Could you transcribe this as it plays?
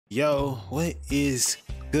Yo, what is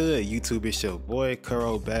good, YouTube? It's your boy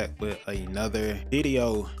Koro back with another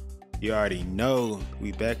video. You already know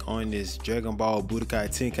we back on this Dragon Ball Budokai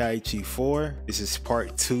Tenkaichi 4. This is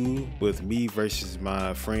part 2 with me versus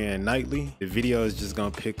my friend Nightly. The video is just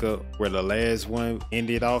gonna pick up where the last one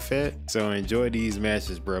ended off at. So enjoy these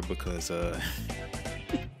matches, bro, because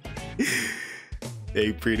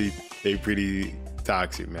they pretty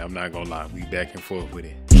toxic, man. I'm not gonna lie. We back and forth with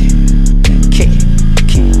it.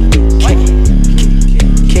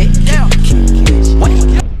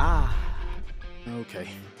 Okay.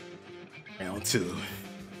 Round two.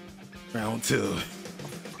 Round two.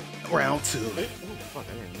 Round two.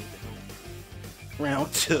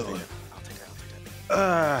 Round two.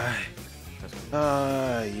 Yeah.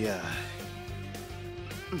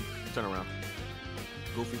 Turn around.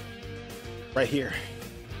 Goofy. Right here.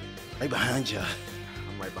 Right behind ya.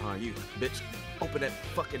 I'm right behind you, bitch. Open that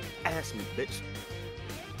fucking ass meat, bitch.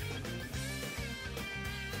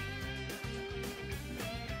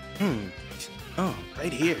 Oh,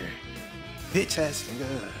 right here. Bitch ass.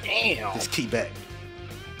 Damn. Just keep back.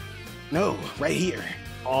 No, right here.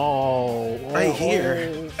 Oh. Right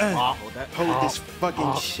here. Hold this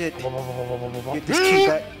fucking shit. Get this key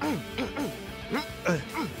back.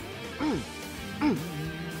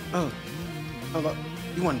 Oh. Hold up.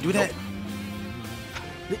 You want to do that?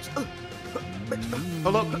 Bitch.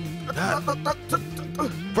 Hold up.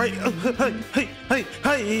 Right.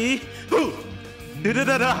 Hey.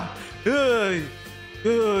 Da-da-da-da. Yeah.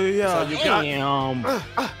 So you got Damn.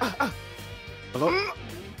 Hello?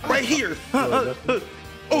 Right here.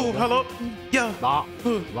 Oh, hello. Yeah. Bop.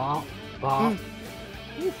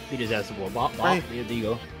 He just asked for bop. Right. There you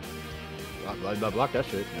go. Block that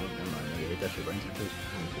shit. No, never mind. Hit that shit right in the face.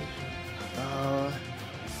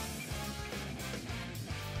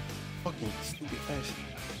 Fucking stupid ass.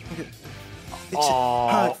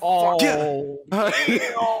 Oh.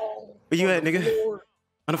 Where you at, nigga?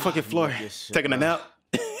 On the fucking floor. Taking a nap.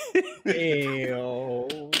 Damn.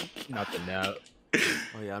 Not the nap.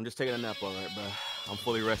 Oh yeah, I'm just taking a nap, alright, bro. I'm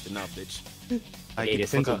fully rested now, bitch. I Ate a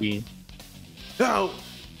senzu bean. No.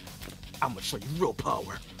 I'm gonna show you real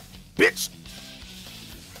power, bitch.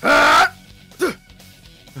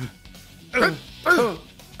 I'm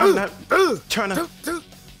not trying to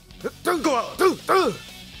go out.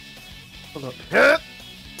 Hold up.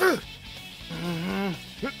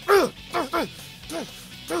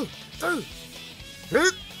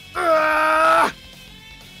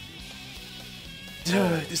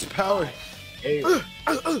 This power. Hey. Better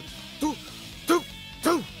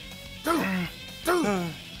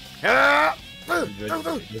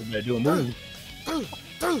do a move.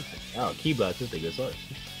 Oh, key blast. This thing is hard.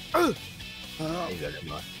 There you go, never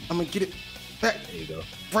mind. I'm gonna get it back. There you go.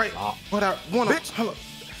 Right. What I want to. Hello.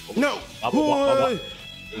 No.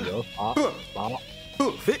 There you go.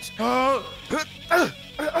 Bitch.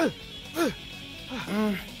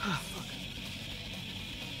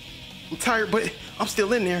 I'm tired, but I'm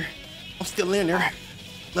still in there.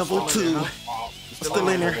 Level 2. I'm still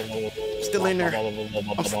in there. I'm still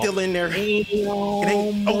in there. It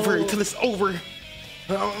ain't over until it's over.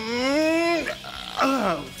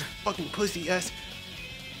 Fucking pussy ass.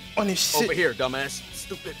 On this shit. Over here, dumbass.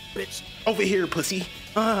 Stupid bitch. Over here, pussy.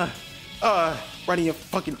 Right in your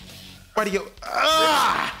fucking. Right in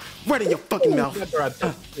your fucking mouth.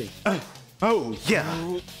 Oh yeah.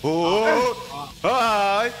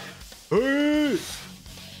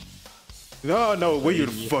 No, where you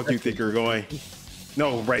the fuck you think you're going?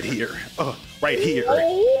 No, right here. Right here.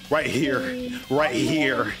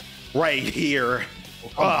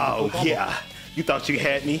 Oh yeah. You thought you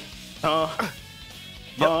had me? Bitch.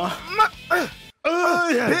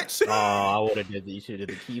 I would have did the shit at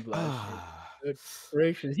the key blast. Good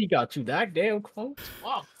gracious, he got you that damn close.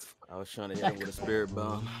 Wow. I was trying to hit him with a spirit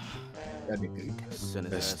bomb. That'd be good.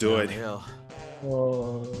 Let's do it.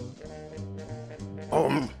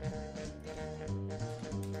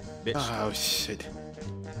 Bitch. Oh shit.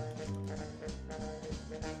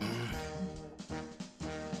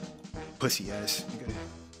 Pussy ass.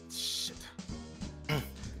 Shit.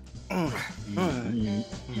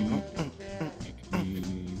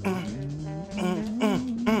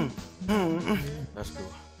 That's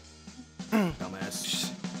cool.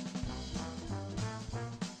 Dumbass.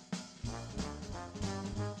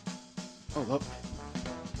 Hold up.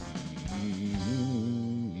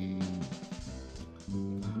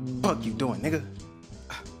 Fuck you doing, nigga?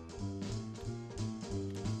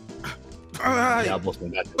 Yeah, I almost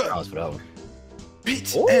went back to the house for that one.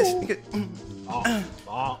 Bitch ass nigga.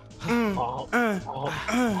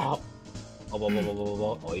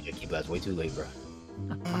 Oh, you just keep that way too late, bro.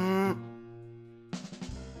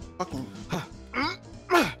 fucking.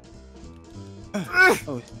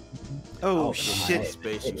 Oh shit!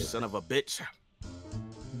 Space, you son of a bitch.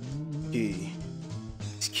 Key.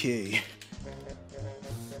 It's key.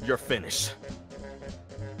 You're finished.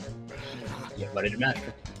 Yeah, but it's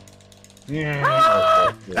master.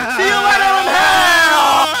 Yeah. See you later in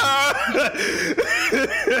hell!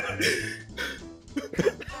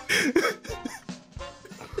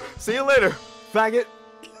 See you later, faggot.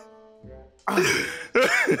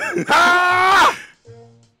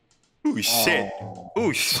 Ooh shit!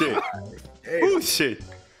 Ooh shit! Ooh shit!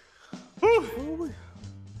 Ooh.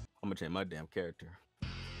 I'm gonna change my damn character.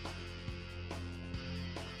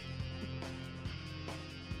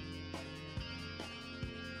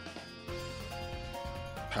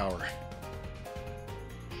 Power.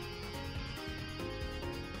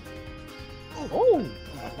 Oh!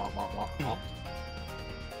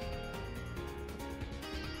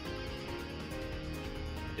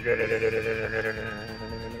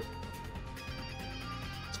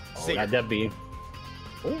 See got that beam.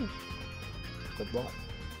 Oh, good block.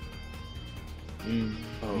 Okay.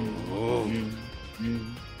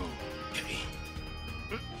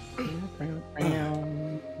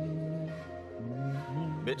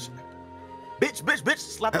 Bitch. Bitch.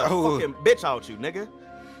 Slap the fucking bitch out you, nigga.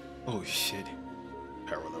 Oh shit!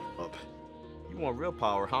 Power level up. You want real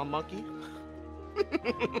power, huh, monkey?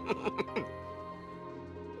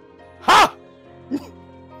 Ha!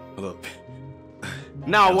 Look.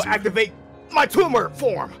 Now we'll activate my tumor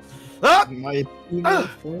form. Huh? My Now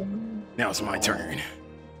it's my turn.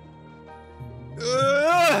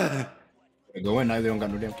 Go in now, they don't got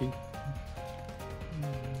no damn key.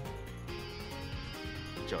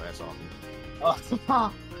 Get your ass off me.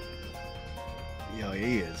 Yo,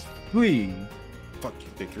 he is. Wee. Fuck you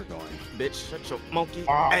think you're going? Bitch, shut your monkey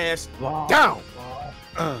ass down.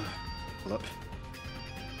 Look.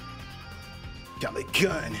 Got my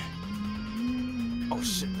gun. Oh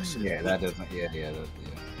shit, that shit. Yeah, that doesn't. Yeah.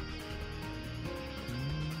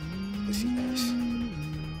 Pussy ass.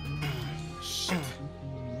 Shit.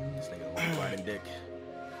 This nigga won't riding dick.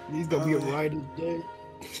 He's gonna be a riding dick.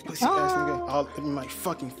 Pussy ass nigga. All in my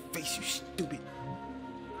fucking face, you stupid.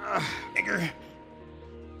 Nigger.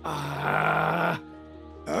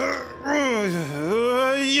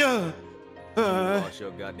 Yeah. Lost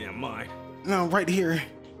your goddamn mind. No, right here.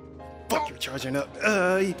 Fuck, you're charging up.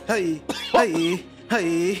 Hey.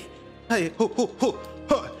 Ho,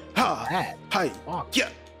 ha, hi, yeah.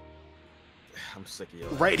 I'm sick of you.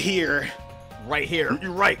 Right here. Right here.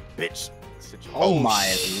 You're right, bitch. Oh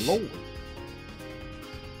my lord.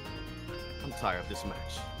 I'm tired of this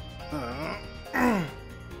match.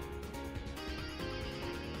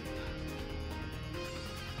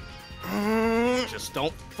 Just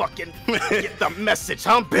don't fucking get the message,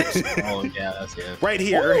 huh, bitch? Oh yeah, that's it. Right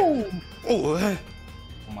here. Oh, Oh. oh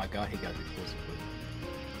my god, he got the pussy.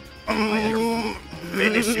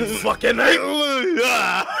 Finish, you fucking ape!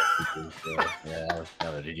 Yeah,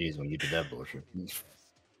 that was the G's when you did that bullshit.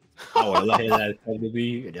 I would have let his ass come to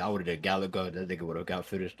me, and I would have done Gallagher. That nigga would have got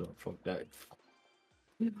finished up. Fuck that.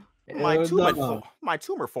 My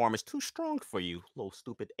tumor form is too strong for you, little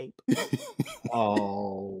stupid ape.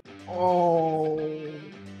 Oh. Oh,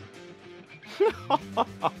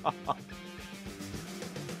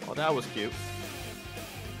 that was cute.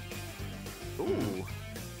 Ooh,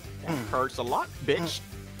 that hurts a lot, bitch.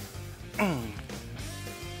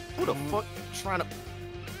 Who the fuck trying to?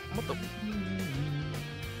 What the?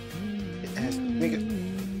 Ass nigga.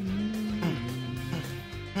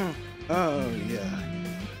 Oh yeah.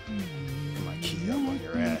 My key up on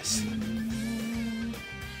your ass.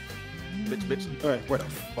 Bitch. Alright, where the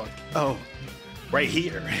fuck? Oh, right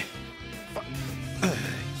here. Fuck.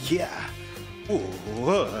 Yeah. Ooh,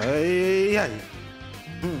 yeah.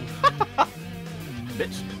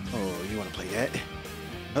 Bitch. Oh, you wanna play that?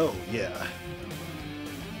 Oh yeah.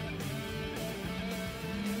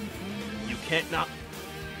 You can't not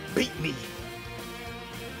beat me.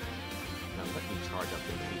 Now let me charge up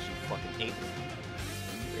in case you fucking ape.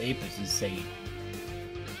 Ape is insane.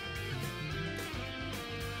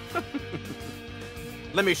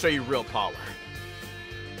 Let me show you real power.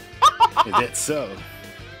 Is that so?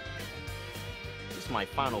 This is my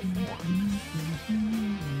final form.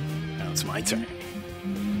 Now it's my turn.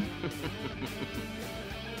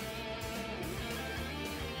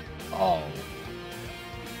 Oh.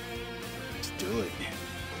 Let's do it.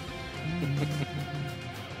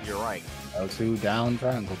 You're right. L2 down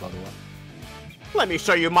triangle, by the way. Let me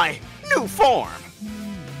show you my new form.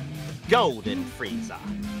 Golden Frieza.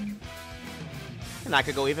 And I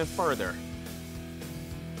could go even further.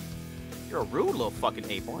 You're a rude little fucking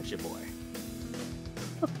ape, aren't you, boy?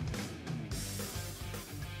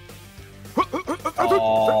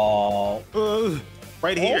 Oh.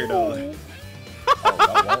 Right here, though.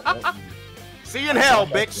 See you in hell,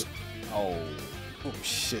 bitch. Oh. Oh,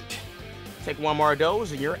 shit. Take one more of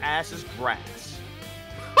those and your ass is grass.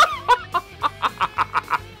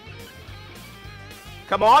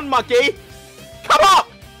 Come on, monkey. Come on.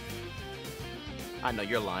 I know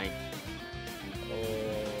you're lying.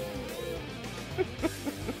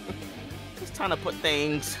 It's time to put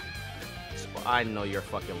things. I know you're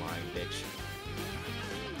fucking lying, bitch.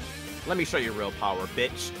 Let me show you real power,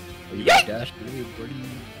 bitch. Oh, you got dash me, buddy.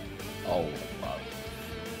 Oh, wow.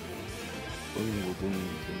 Boom, boom, boom,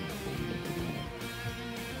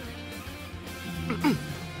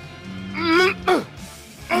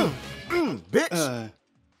 boom. Bitch.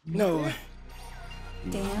 No.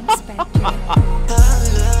 Damn, Spectre. Oh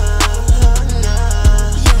no, oh no,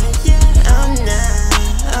 yeah, yeah, oh no,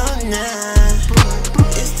 oh no.